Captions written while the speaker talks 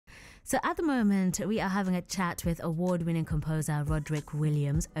So at the moment, we are having a chat with award-winning composer Roderick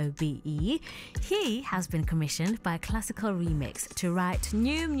Williams, OBE. He has been commissioned by Classical Remix to write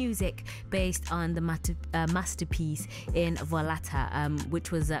new music based on the masterpiece in Volata,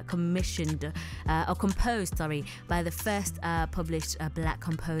 which was composed by the first published black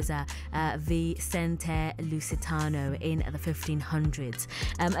composer, Vicente Lusitano, in the 1500s.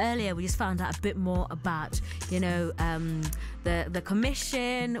 Earlier, we just found out a bit more about, the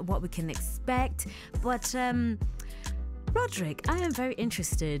commission, what we can expect. But Roderick, I am very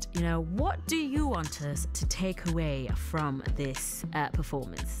interested. What do you want us to take away from this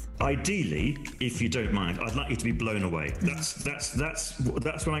performance? Ideally, if you don't mind, I'd like you to be blown away.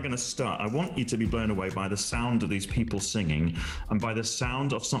 That's when I'm going to start. I want you to be blown away by the sound of these people singing and by the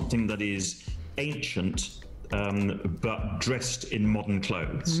sound of something that is ancient, but dressed in modern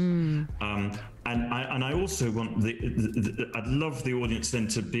clothes. And I also want I'd love the audience then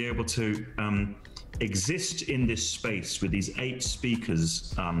to be able to exist in this space with these 8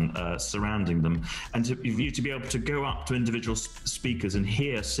 speakers surrounding them, and you to be able to go up to individual speakers and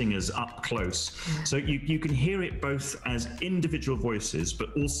hear singers up close. So you can hear it both as individual voices, but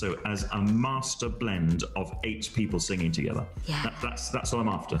also as a master blend of 8 people singing together. That's what I'm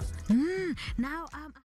after. Now